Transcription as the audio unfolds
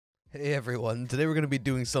Hey everyone, today we're going to be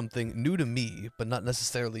doing something new to me, but not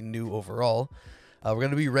necessarily new overall. We're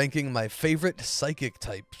going to be ranking my favorite psychic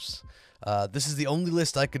types. This is the only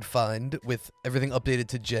list I could find with everything updated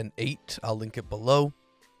to Gen 8. I'll link it below.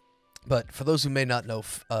 But for those who may not know,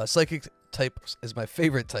 psychic type is my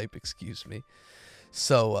favorite type, excuse me.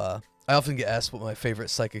 So I often get asked what my favorite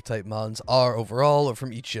psychic type mons are overall or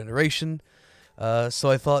from each generation. So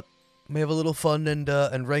I thought may have a little fun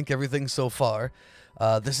and rank everything so far.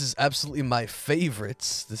 This is absolutely my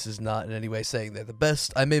favorites. This is not in any way saying they're the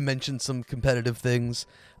best. I may mention some competitive things.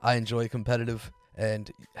 I enjoy competitive, and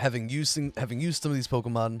having used some of these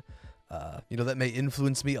Pokemon, that may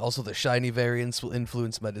influence me. Also, the shiny variants will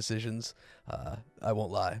influence my decisions. I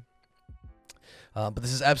won't lie. But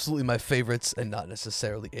this is absolutely my favorites and not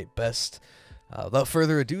necessarily a best. Without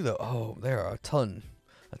further ado, though, oh, there are a ton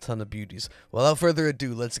of beauties. Without further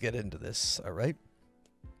ado, let's get into this. All right.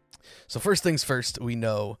 So first things first, we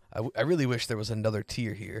know, I really wish there was another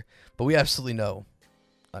tier here, but we absolutely know.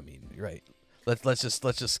 I mean, right. Let's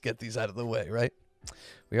just get these out of the way, right?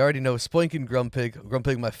 We already know Spoink and Grumpig.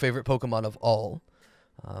 Grumpig, my favorite Pokemon of all.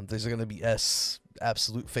 These are going to be S,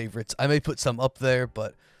 absolute favorites. I may put some up there,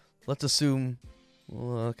 but let's assume,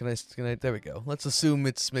 can I, there we go. Let's assume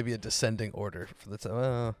it's maybe a descending order for the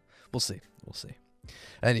time. We'll see.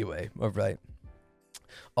 Anyway, alright.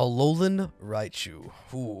 Alolan Raichu.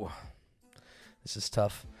 Ooh. This is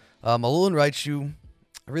tough. Alolan Raichu,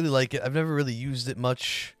 I really like it. I've never really used it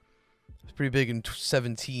much. It's pretty big in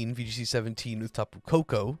 17, VGC 17 with Tapu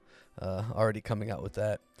Koko. Already coming out with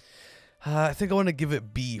that. I think I want to give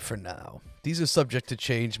it B for now. These are subject to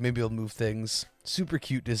change. Maybe I'll move things. Super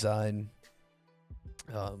cute design.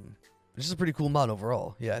 This is a pretty cool mod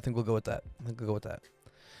overall. Yeah, I think we'll go with that.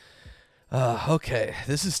 Okay,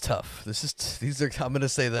 this is tough. I'm gonna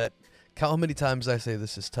say that. Count how many times I say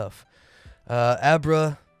this is tough.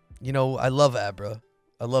 Abra, I love Abra.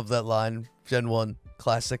 I love that line. Gen 1,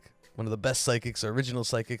 classic. One of the best psychics, or original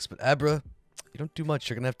psychics. But Abra, you don't do much.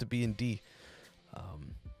 You're gonna have to be in D.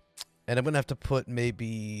 And I'm gonna have to put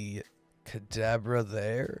maybe Kadabra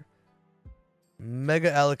there.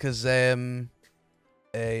 Mega Alakazam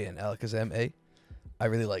A and Alakazam A. I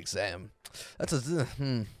really like Zam. That's a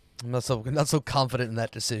I'm not so confident in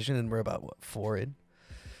that decision, and we're about what, 4 in.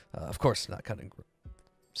 Of course, not counting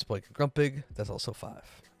Spoink and Grumpig. That's also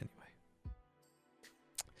 5. Anyway.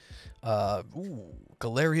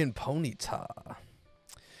 Galarian Ponyta.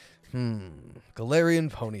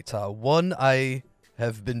 Galarian Ponyta. One, I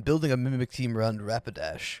have been building a Mimic team around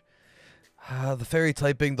Rapidash. The fairy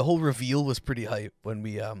typing, the whole reveal was pretty hype when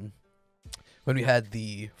we had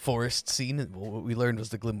the forest scene. What we learned was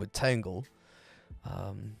the Glimwood Tangle.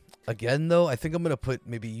 Again, though, I think I'm going to put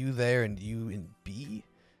maybe you there and you in B.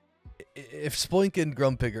 If Spoink and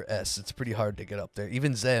Grumpig are S, it's pretty hard to get up there.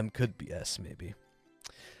 Even Zam could be S, maybe.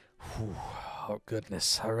 Whew. Oh,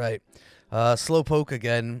 goodness. All right. Slowpoke,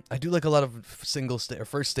 again. I do like a lot of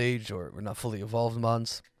first stage or not fully evolved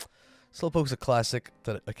mons. Slowpoke's a classic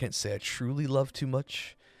that I can't say I truly love too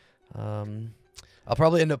much. I'll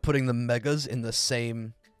probably end up putting the Megas in the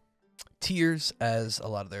same tiers as a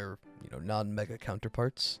lot of their non-mega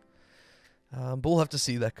counterparts. But we'll have to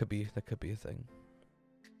see. That could be a thing.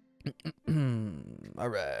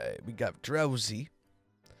 Alright, we got Drowsy.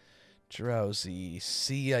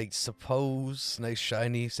 C, I suppose. Nice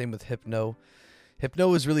shiny. Same with Hypno.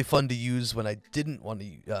 Hypno is really fun to use when I didn't want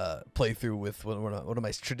to play through with one of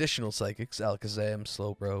my traditional psychics, Alakazam,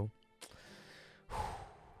 Slowbro.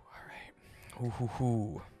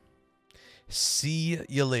 Alright. See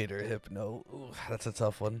you later, Hypno. Ooh, that's a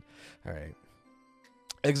tough one. Alright.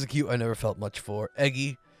 Execute, I never felt much for.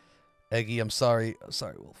 Eggy, I'm sorry,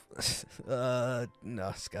 Wolf. No,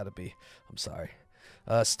 it's gotta be. I'm sorry.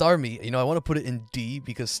 Starmie, I want to put it in D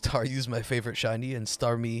because Staryu's my favorite shiny, and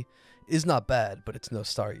Starmie is not bad, but it's no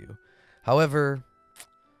Staryu. However,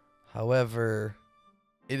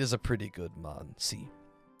 it is a pretty good mon. C.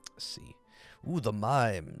 Ooh, the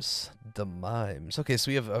mimes. Okay,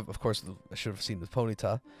 so we have, of course, I should have seen with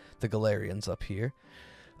Ponyta, the Galarians up here.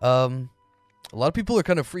 A lot of people are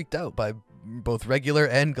kind of freaked out by both regular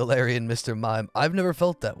and Galarian Mr. Mime. I've never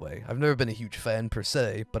felt that way. I've never been a huge fan per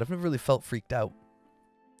se, but I've never really felt freaked out.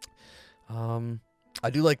 I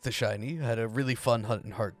do like the shiny. I had a really fun Hunt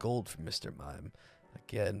and Heart Gold from Mr. Mime.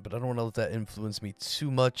 Again, but I don't want to let that influence me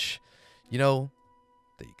too much. There you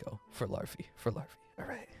go. For Larfy.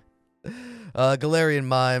 Alright. Galarian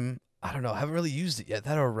Mime. I don't know. I haven't really used it yet.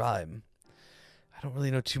 That or Rhyme. I don't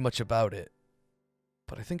really know too much about it.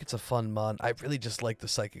 But I think it's a fun mon. I really just like the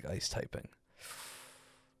Psychic Ice typing.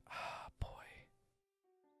 Ah, boy.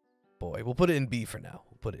 We'll put it in B for now.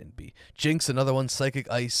 put it in B. Jinx, another one. Psychic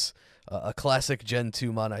Ice, a classic Gen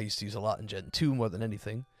 2 mon I used to use a lot in Gen 2 more than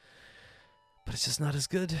anything. But it's just not as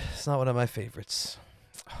good. It's not one of my favorites.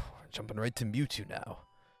 Oh, jumping right to Mewtwo now.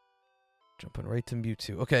 Jumping right to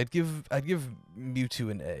Mewtwo. Okay, I'd give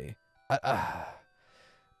Mewtwo an A.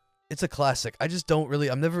 It's a classic. I just don't really.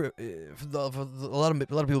 I'm never. A lot of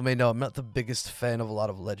people may know I'm not the biggest fan of a lot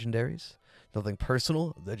of legendaries. Nothing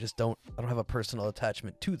personal. They just don't. I don't have a personal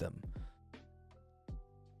attachment to them.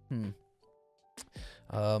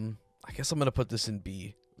 I guess I'm gonna put this in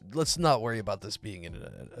B. Let's not worry about this being in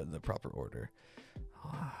the proper order.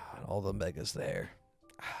 All the megas there.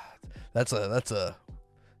 That's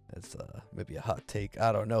maybe a hot take.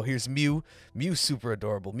 I don't know. Here's Mew. Mew's super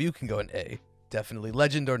adorable. Mew can go in A. Definitely.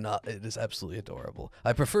 Legend or not, it is absolutely adorable.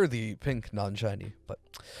 I prefer the pink non-shiny, but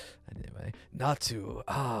anyway. Natu.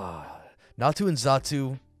 Natu and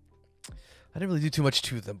Xatu. I didn't really do too much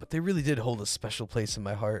to them, but they really did hold a special place in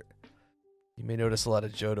my heart. You may notice a lot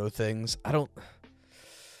of Johto things. I don't...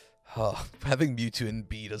 having Mewtwo in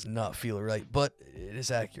B does not feel right, but it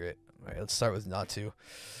is accurate. Alright, let's start with Natu.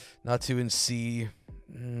 Natu in C.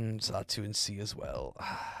 Xatu in C as well.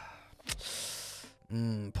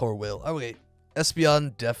 Poor Will. Oh, wait.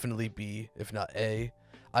 Espeon, definitely B, if not A.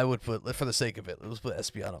 I would put, for the sake of it, let's put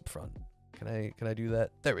Espeon up front. Can I do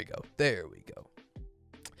that? There we go. There we go.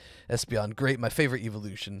 Espeon, great. My favorite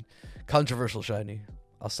evolution. Controversial shiny.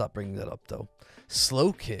 I'll stop bringing that up, though.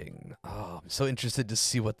 Slowking. Oh, I'm so interested to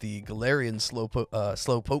see what the Galarian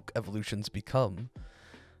Slowpoke evolutions become.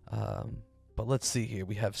 But let's see here.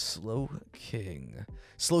 We have Slowking.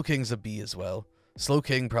 Slowking's a B as well.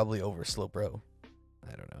 Slowking probably over Slowbro.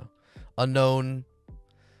 I don't know. Unknown.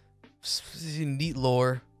 Neat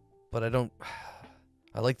lore, but I don't...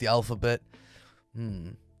 I like the alphabet.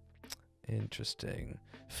 Interesting.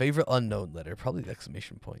 Favorite unknown letter? Probably the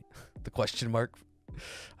exclamation point. The question mark.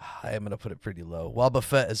 I am going to put it pretty low.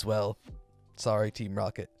 Wobbuffet as well. Sorry, Team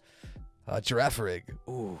Rocket. Girafarig.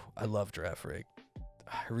 Ooh, I love Girafarig.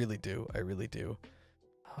 I really do. I really do.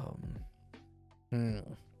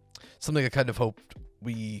 Something I kind of hoped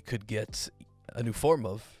we could get a new form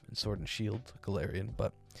of in Sword and Shield, Galarian,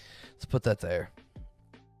 but let's put that there.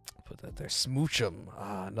 Put that there. Smoochum.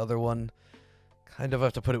 Another one. Kind of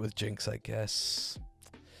have to put it with Jinx, I guess.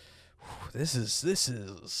 This is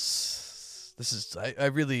I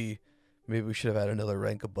really, maybe we should have had another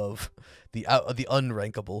rank above the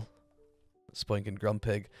unrankable Spoink and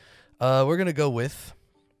Grumpig. We're gonna go with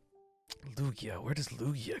Lugia. Where does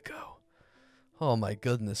Lugia go? Oh my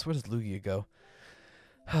goodness, where does Lugia go?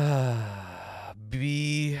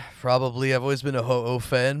 B, probably. I've always been a Ho-Oh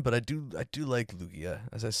fan, but I do like Lugia.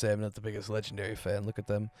 As I say, I'm not the biggest legendary fan. Look at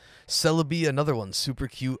them. Celebi, another one, super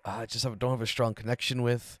cute. I just don't have a strong connection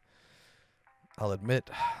with. I'll admit.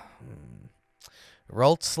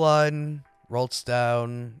 Ralts line, Ralts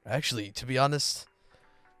down. Actually, to be honest,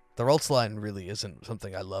 the Ralts line really isn't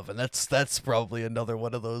something I love, and that's probably another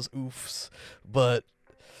one of those oofs. But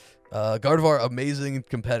Gardevoir, amazing and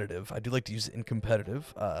competitive. I do like to use it in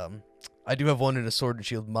competitive. I do have one in a Sword and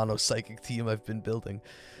Shield mono psychic team I've been building.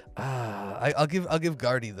 I'll give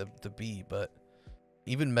Gardy the B, but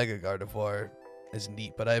even Mega Gardevoir is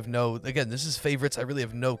neat. But I have no, again, this is favorites. I really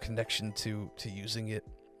have no connection to using it.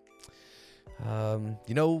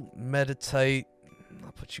 You know, Meditite,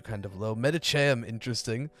 I'll put you kind of low. Medicham,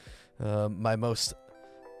 interesting. My most,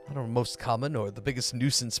 I don't know, most common or the biggest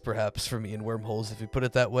nuisance perhaps for me in wormholes, if you put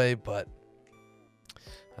it that way, but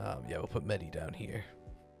yeah, we'll put Medi down here.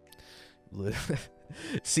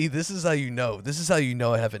 See, this is how you know. This is how you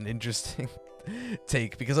know I have an interesting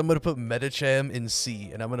take, because I'm going to put Medicham in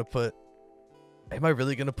C, and I'm going to put... Am I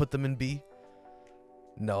really going to put them in B?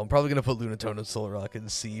 No, I'm probably going to put Lunatone and Solrock in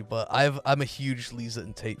C, but I'm a huge Lisa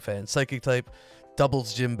and Tate fan. Psychic type,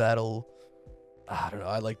 doubles gym battle. I don't know,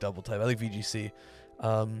 I like double type. I like VGC.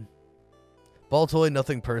 Baltoy,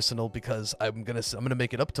 nothing personal, because I'm gonna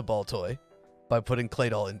make it up to Baltoy by putting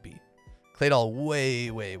Claydol in B. Claydol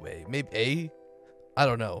way. Maybe A? I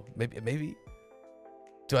don't know. Maybe?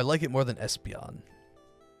 Do I like it more than Espeon?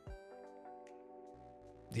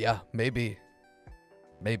 Yeah, maybe.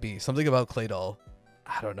 Maybe. Something about Claydol.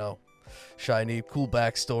 I don't know. Shiny, cool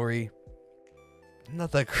backstory.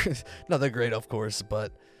 Not that great, of course,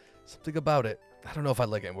 but something about it. I don't know if I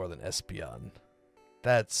like it more than Espeon.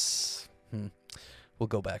 That's... We'll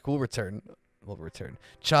go back. We'll return.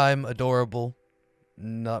 Chime, adorable.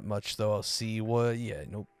 Not much, though. I'll see. What? Yeah,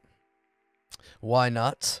 nope. Why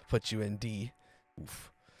not? Put you in D.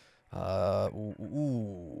 Oof.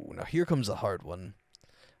 Ooh. Now here comes a hard one.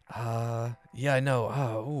 Yeah, I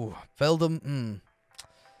know. Beldum.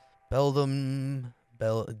 Beldum.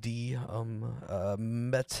 D.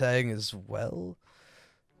 Metang as well.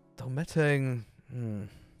 Though Metang,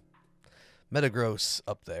 Metagross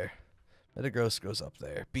up there. Metagross goes up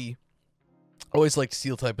there. B. Always liked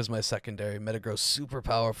Steel type as my secondary. Metagross super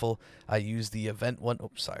powerful. I use the event one.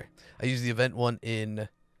 Oh, sorry. I use the event one in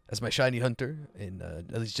as my shiny hunter. In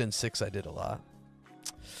at least Gen 6, I did a lot.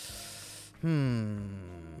 Lotties.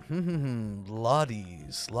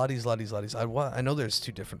 I know there's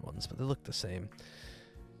two different ones, but they look the same.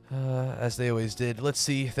 As they always did. Let's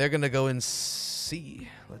see. They're gonna go in C.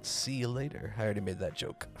 Let's see you later. I already made that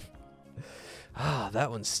joke. That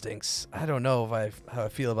one stinks. I don't know how I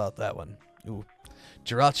feel about that one. Ooh.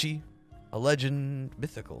 Jirachi, a legend,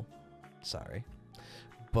 mythical. Sorry.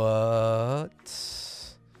 But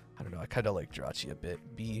I don't know. I kind of like Jirachi a bit.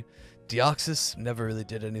 B. Deoxys never really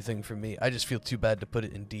did anything for me. I just feel too bad to put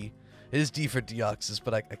it in D. It is D for Deoxys,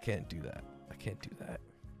 but I can't do that. I can't do that.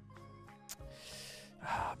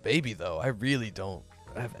 Baby, though, I really don't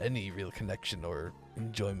have any real connection or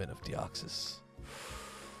enjoyment of Deoxys.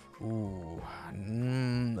 Ooh.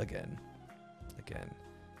 Again.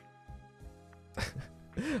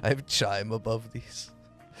 I have Chime above these.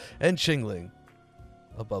 And Chingling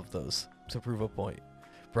above those to prove a point.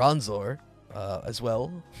 Bronzor as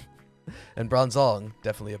well. And Bronzong,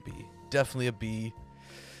 definitely a B. Definitely a B.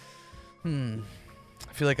 I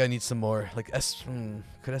feel like I need some more. Like could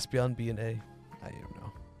Espeon be an A? I don't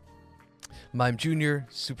know. Mime Jr.,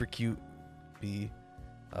 super cute. B.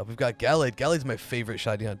 We've got Gallade. Gallade's my favorite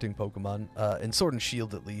shiny hunting Pokemon. In Sword and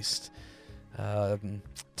Shield, at least.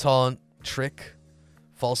 Taunt, Trick,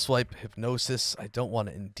 False Swipe, Hypnosis. I don't want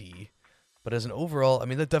it in D. But as an overall, I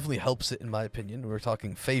mean, that definitely helps it, in my opinion. We're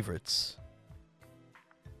talking favorites.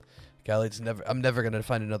 Gallade's I'm never going to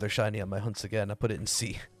find another shiny on my hunts again. I put it in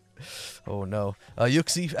C. Oh, no.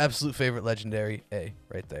 Yuxi, absolute favorite legendary. A,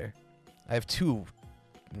 right there. I have two.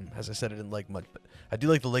 As I said, I didn't like much, but I do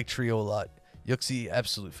like the Lake Trio a lot. Yuxi,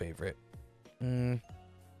 absolute favorite. I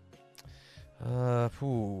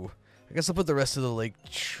guess I'll put the rest of the Lake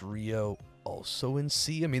Trio also in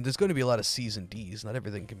C. I mean, there's going to be a lot of C's and D's. Not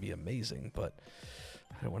everything can be amazing, but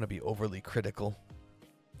I don't want to be overly critical.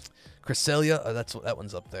 Cresselia, that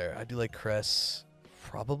one's up there. I do like Cress.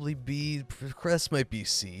 Probably B. Cress might be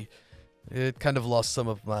C. It kind of lost some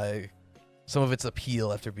of its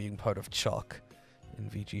appeal after being part of Chalk in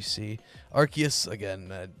VGC. Arceus,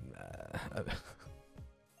 again,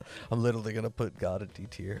 I'm literally gonna put God in D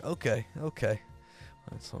tier. Okay.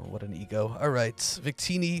 That's what an ego. All right,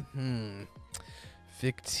 Victini.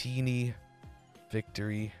 Victini,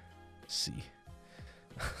 Victory, C.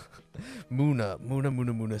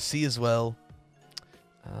 Muna, C as well.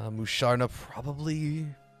 Musharna, probably.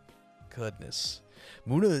 Goodness,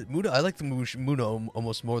 Muna. I like the Muna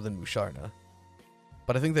almost more than Musharna,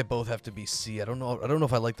 but I think they both have to be C. I don't know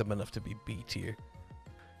if I like them enough to be B tier.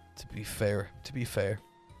 To be fair.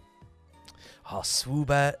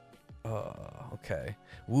 Swoobat. Okay.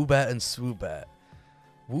 Woobat and Swoobat.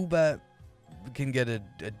 Woobat can get a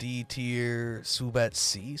D tier. Swoobat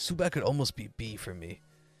C. Swoobat could almost be B for me.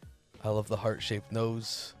 I love the heart-shaped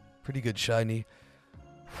nose. Pretty good shiny.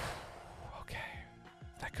 Okay.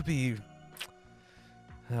 That could be...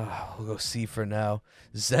 we'll go C for now.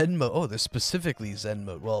 Zen mode. Oh, there's specifically Zen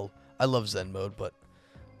mode. Well, I love Zen mode, but...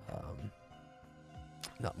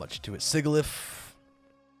 not much to it. Sigilyph.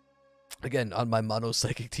 Again, on my mono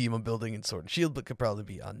psychic team, I'm building in Sword and Shield, but could probably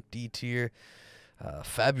be on D tier.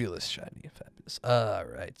 Fabulous shiny. Fabulous.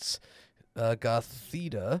 Alright.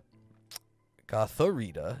 Gothita.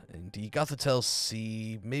 Gothorita in D. Gothitelle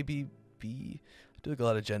C. Maybe B. I do like a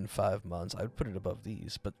lot of Gen 5 mons. I would put it above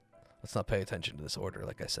these, but let's not pay attention to this order,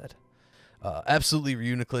 like I said. Absolutely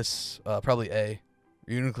Reuniclus. Probably A.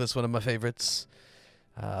 Reuniclus, one of my favorites.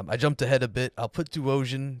 I jumped ahead a bit. I'll put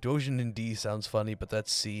Duosion. Duosion in D sounds funny, but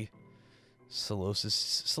that's C.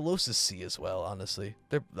 Solosis C as well, honestly.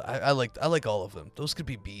 I like all of them. Those could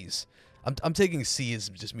be B's. I'm taking C as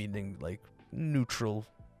just meaning like neutral.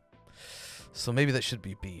 So maybe that should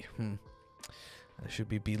be B. That should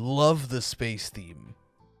be B. Love the space theme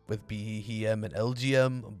with BEM and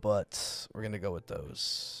LGM, but we're gonna go with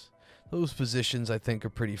those. Those positions I think are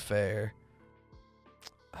pretty fair.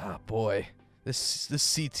 Ah, boy. This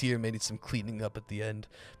C tier may need some cleaning up at the end.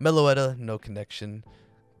 Meloetta, no connection.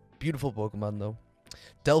 Beautiful Pokemon, though.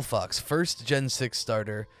 Delphox, first Gen 6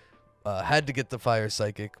 starter. Had to get the Fire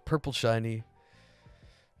Psychic. Purple Shiny.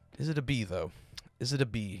 Is it a B, though? Is it a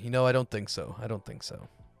B? You know, I don't think so.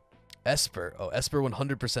 Esper. Oh, Esper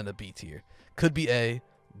 100% a B tier. Could be A,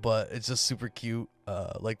 but it's just super cute.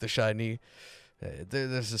 Like the Shiny.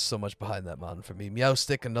 There's just so much behind that mon for me.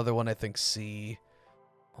 Meowstic, another one I think C.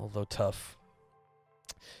 Although tough.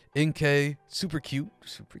 Inkay, super cute.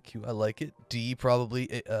 Super cute. I like it. D, probably.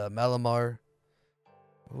 Malamar.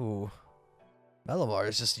 Ooh. Malamar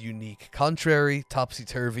is just unique. Contrary,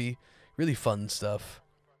 topsy-turvy. Really fun stuff.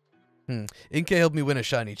 Inkay helped me win a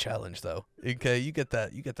shiny challenge, though. Inkay, you get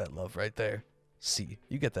that love right there. C.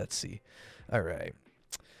 You get that C. Alright.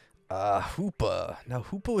 Hoopa. Now,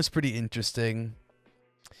 Hoopa was pretty interesting.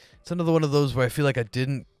 It's another one of those where I feel like I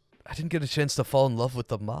didn't get a chance to fall in love with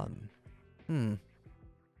the Mon.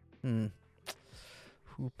 Hoopa.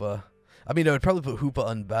 I mean, I would probably put Hoopa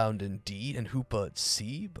Unbound in D and Hoopa at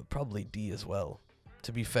C, but probably D as well.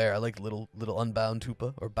 To be fair, I like little Unbound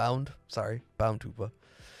Hoopa, or Bound. Sorry, Bound Hoopa.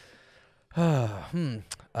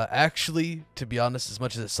 Actually, to be honest, as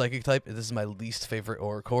much as it's Psychic type, this is my least favorite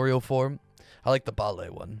Oricorio form. I like the Bale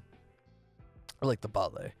one. I like the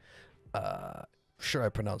Bale. Sure I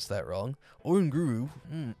pronounced that wrong. Oranguru.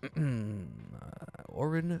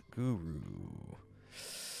 Oranguru.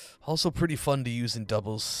 Also pretty fun to use in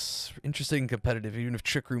doubles. Interesting and competitive, even if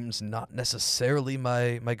Trick Room's not necessarily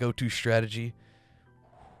my go-to strategy.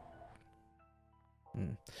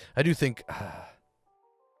 I do think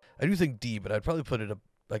D, but I'd probably put it up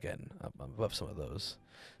again above some of those.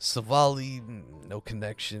 Savali, no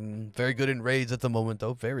connection. Very good in raids at the moment,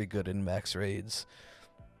 though. Very good in max raids.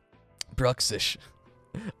 Bruxish,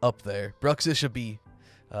 up there. Bruxish a B.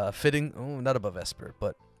 Fitting. Oh, not above Esper,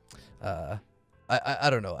 but I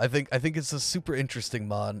don't know. I think it's a super interesting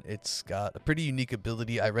mon. It's got a pretty unique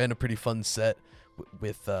ability. I ran a pretty fun set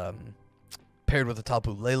with paired with a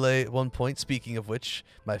Tapu Lele at one point. Speaking of which,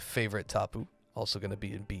 my favorite Tapu also gonna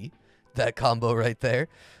be in B. That combo right there.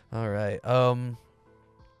 All right.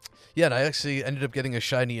 Yeah, and I actually ended up getting a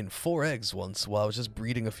shiny in 4 eggs once while I was just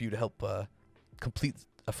breeding a few to help complete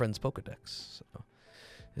a friend's Pokedex. So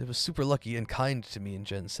it was super lucky and kind to me in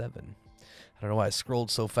Gen 7. I don't know why I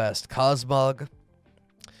scrolled so fast. Cosmog.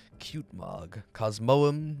 Cute Mog.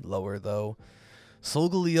 Cosmoem, lower though.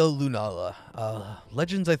 Solgaleo Lunala.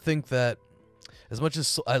 Legends, I think that as much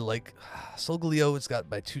as I like Solgaleo, it's got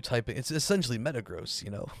my 2 typing. It's essentially Metagross,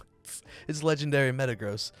 you know. It's legendary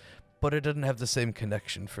Metagross, but it doesn't have the same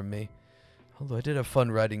connection for me. Although I did have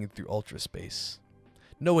fun riding it through Ultra Space.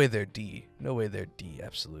 No way they're D. No way they're D,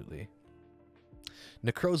 absolutely.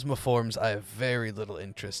 Necrozma forms I have very little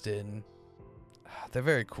interest in. They're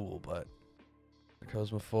very cool, but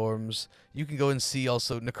Necrozma forms. You can go and see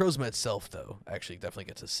also. Necrozma itself, though, actually definitely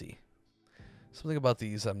gets a C. Something about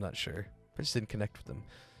these, I'm not sure. I just didn't connect with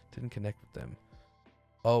them.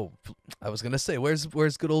 Oh, I was gonna say, where's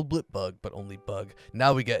good old Blipbug, but only Bug.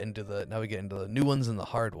 Now we get into the new ones and the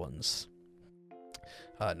hard ones.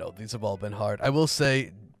 No, these have all been hard. I will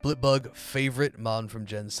say, Blipbug, favorite mon from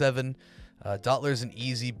Gen 7. Dottler's an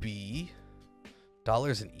easy B.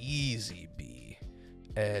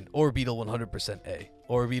 And Orbeetle 100% A.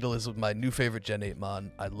 Orbeetle is my new favorite Gen 8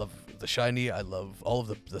 mon. I love the shiny. I love all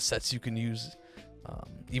of the sets you can use.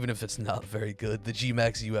 Even if it's not very good. The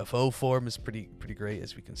G-Max UFO form is pretty great,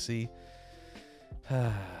 as we can see.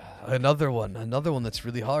 Another one that's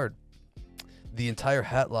really hard. The entire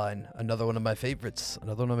hat line, another one of my favorites.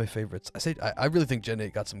 I really think Gen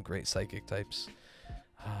 8 got some great Psychic types.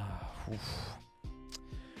 I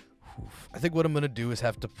think what I'm going to do is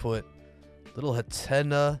have to put Little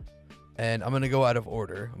Hatena, and I'm going to go out of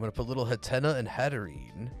order. I'm going to put Little Hatena and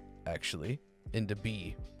Hatterene, actually, into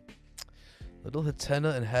B. Little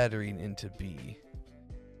Hatena and Hatterene into B.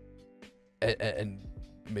 And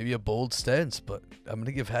maybe a bold stance, but I'm going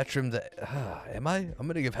to give Hatchrim the... am I? I'm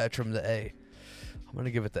going to give Hatchrim the A. I'm going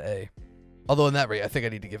to give it the A. Although in that rate, I think I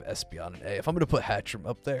need to give Espeon an A. If I'm going to put Hatchrim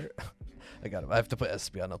up there, I have to put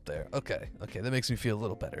Espeon up there. Okay, that makes me feel a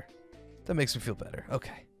little better.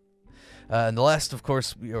 Okay. And the last, of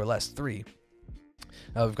course, last 3.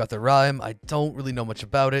 We've got the Rhyme. I don't really know much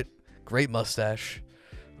about it. Great mustache.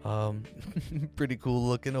 Pretty cool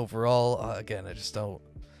looking overall. Again, I just don't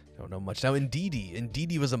know much. Now,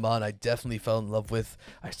 Indeedee was a mon I definitely fell in love with.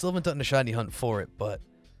 I still haven't done a shiny hunt for it, but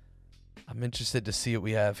I'm interested to see what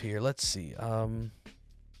we have here. Let's see. I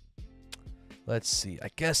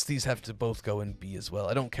guess these have to both go in B as well.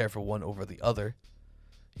 I don't care for one over the other,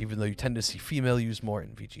 even though you tend to see female used more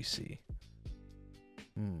in VGC.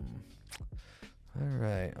 All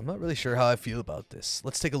right. I'm not really sure how I feel about this.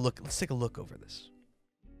 Let's take a look. Let's take a look over this.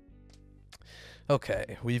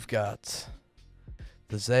 Okay, we've got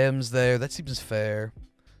the Zams there. That seems fair.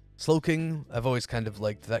 Slowking, I've always kind of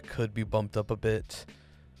liked. That could be bumped up a bit.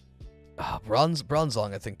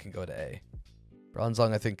 Bronzong, I think, can go to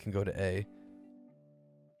A.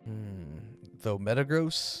 Though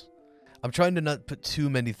Metagross, I'm trying to not put too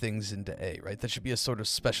many things into A, right? That should be a sort of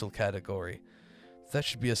special category.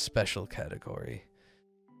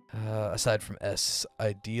 Aside from S,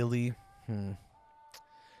 ideally,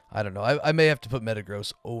 I don't know. I may have to put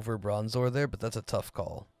Metagross over Bronzor there, but that's a tough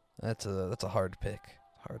call. That's a hard pick.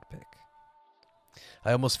 Hard pick.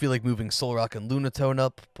 I almost feel like moving Solrock and Lunatone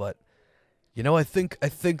up, but you know, I think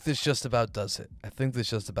this just about does it. I think this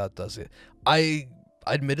just about does it.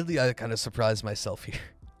 Admittedly, I kind of surprised myself here.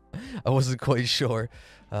 I wasn't quite sure.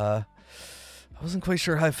 I wasn't quite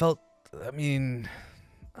sure how I felt. I mean,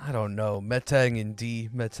 I don't know. Metang in D.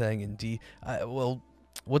 Metang in D. Well,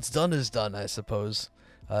 what's done is done, I suppose.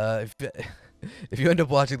 If you end up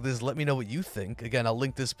watching this, let me know what you think. Again, I'll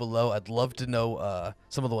link this below. I'd love to know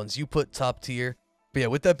some of the ones you put top tier. But yeah,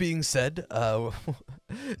 with that being said,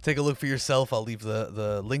 take a look for yourself. I'll leave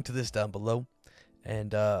the link to this down below.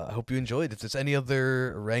 And I hope you enjoyed. If there's any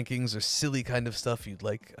other rankings or silly kind of stuff you'd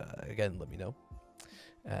like, again, let me know.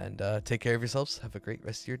 And take care of yourselves. Have a great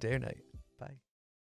rest of your day or night. Bye.